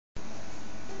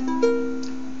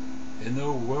In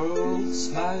the world's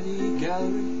mighty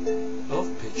gallery of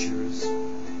pictures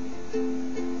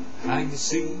hang the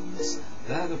scenes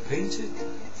that are painted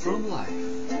from life.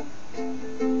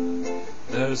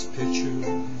 There's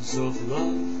pictures of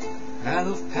love and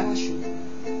of passion.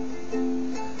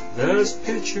 There's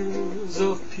pictures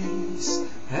of peace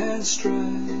and strife.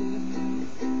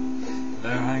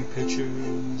 There hang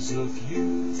pictures of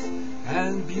youth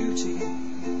and beauty,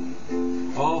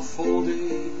 of old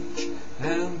age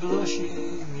and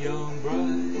blushing young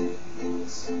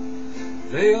brides.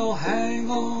 They all hang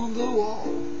on the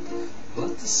wall,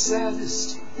 but the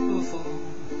saddest of all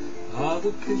are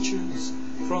the pictures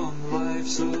from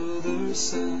life's other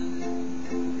side.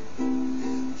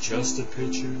 Just a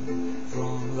picture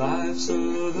from life's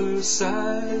other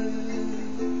side.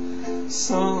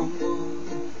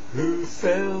 Someone who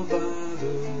fell by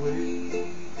the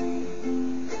way.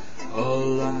 A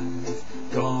life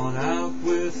gone out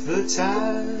with the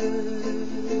tide,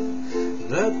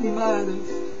 that might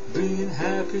have been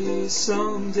happy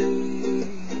someday.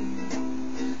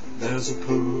 There's a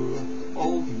poor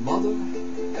old mother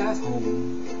at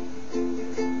home,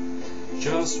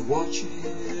 just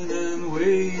watching and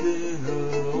waiting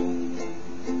alone.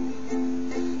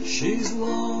 She's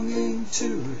longing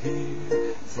to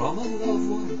hear from a loved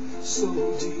one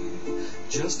so dear.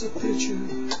 Just a picture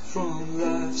from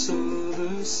life's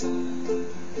other side.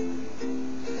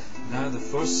 Now the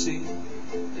first scene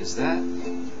is that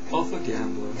of a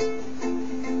gambler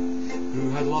who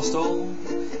had lost all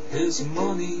his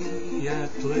money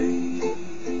at play.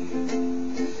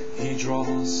 He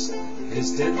draws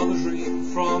his dead mother's ring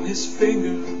from his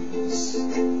fingers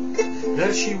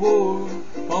that she wore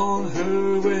on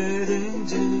her wedding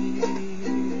day.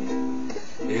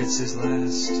 It's his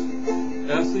last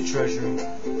earthly treasure,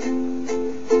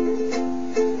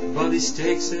 but he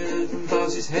stakes it and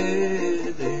bows his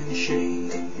head in shame.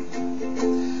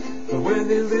 But when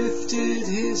they lifted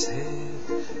his head,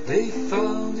 they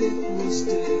found it was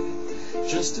dead.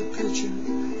 Just a picture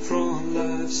from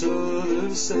life's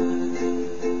other side.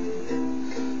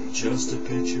 Just a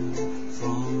picture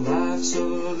from life's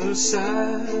other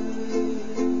side.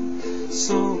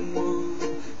 Someone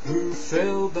who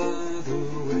fell by the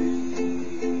way.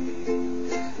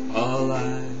 A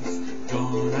life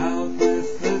gone out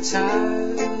with the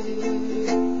tide,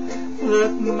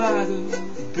 that might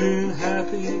have been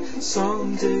happy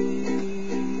someday.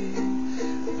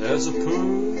 There's a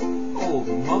poor old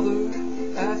mother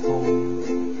at home,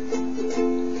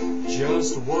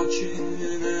 just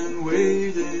watching and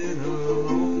waiting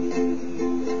alone,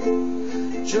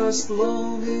 just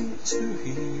longing to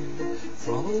hear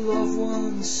from a loved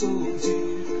one so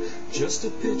dear. Just a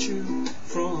picture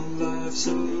from life's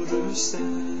other side.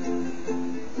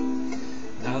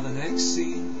 Now the next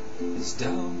scene is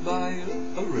down by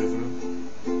a river,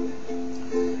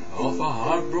 of a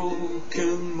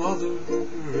heartbroken mother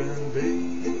and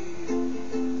babe.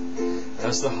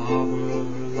 As the harbor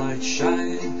lights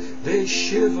shine, they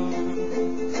shiver.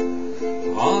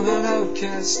 On an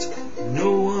outcast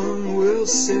no one will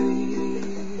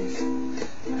save.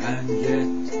 And yet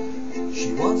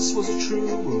she once was a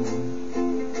true woman.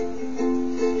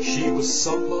 She was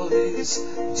somebody's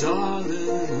darling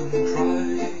and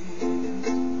cry.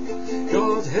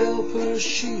 God help her,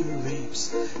 she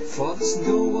leaps, for there's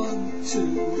no one to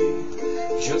weep.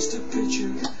 Just a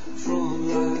picture from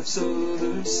life's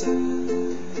other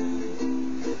side.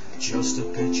 Just a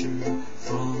picture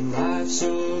from life's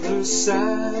other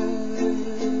side.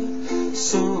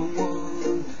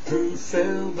 Someone who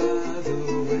fell by the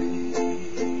way.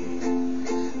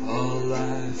 A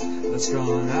life that's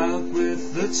gone out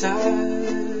with the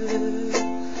tide,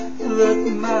 that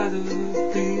might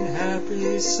have been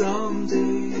happy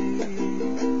someday.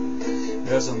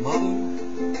 There's a mother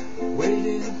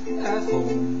waiting at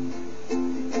home,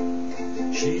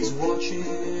 she's watching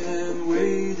and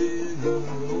waiting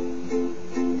alone.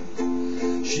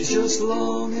 She's just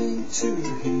longing to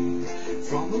hear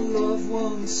from a loved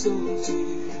one so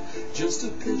dear. Just a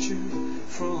picture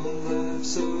from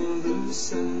life's other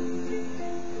side.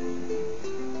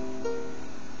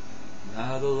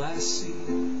 Now the last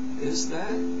scene is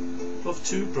that of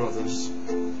two brothers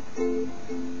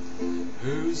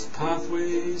whose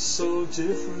pathways so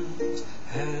different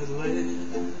had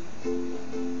led.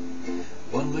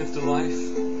 One lived a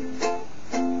life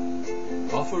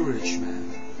of a rich man,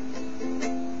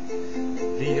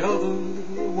 the other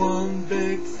one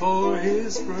begged for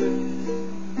his bread.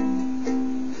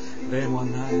 Then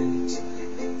one night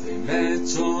they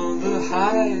met on the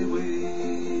highway.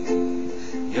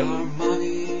 Your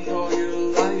money or your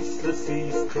life, the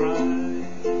thief cried.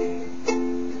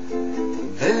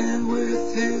 Then with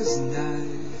with his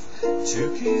knife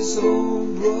took his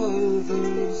own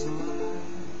brother's life.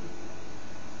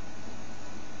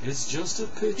 It's just a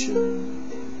picture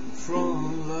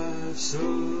from life's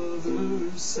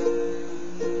other side.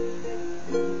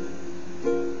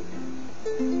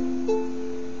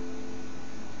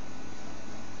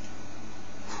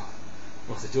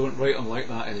 Well, they don't write them like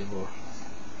that anymore.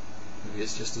 Maybe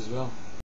it's just as well.